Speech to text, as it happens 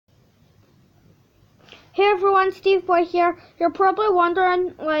Hey everyone, Steve Boy here. You're probably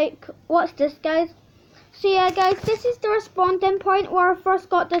wondering, like, what's this, guys? So yeah, guys, this is the responding point where I first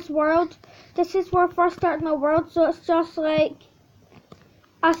got this world. This is where I first started my world, so it's just like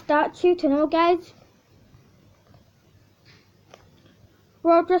a statue to know, guys.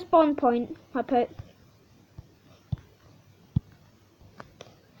 World respawn point, I put.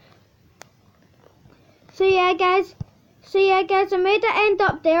 So yeah, guys, I made it end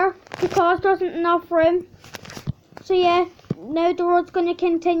up there because there wasn't enough room. So yeah, now the road's gonna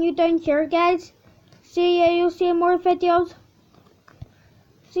continue down here, guys. So yeah, you'll see more videos.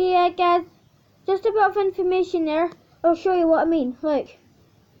 So yeah, guys, just a bit of information there. I'll show you what I mean. Look.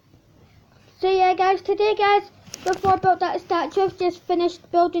 So yeah, guys, today, guys, before I built that statue, I've just finished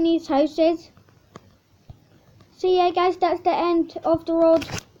building these houses. So yeah, guys, that's the end of the road.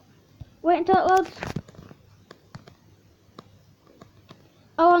 Wait until it loads.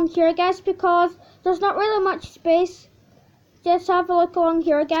 Along here, guys, because there's not really much space. Just have a look along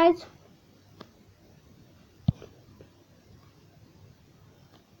here, guys.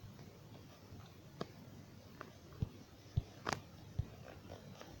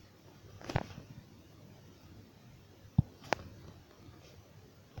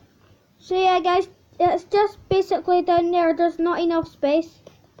 So yeah, guys, it's just basically down there. There's not enough space.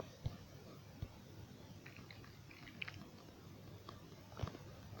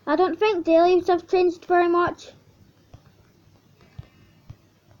 I don't think the leaves have changed very much.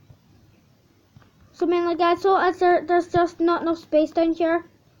 So mainly, guys, so there's just not enough space down here.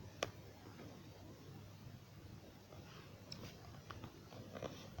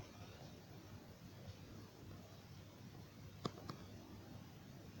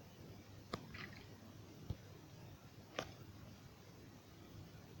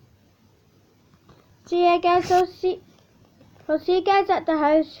 So yeah, guys, I'll see you guys at the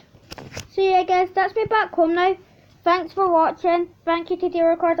house. So yeah, guys, that's me back home now. Thanks for watching. Thank you to the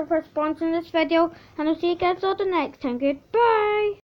recorder for sponsoring this video, and I'll see you guys all the next time. Goodbye.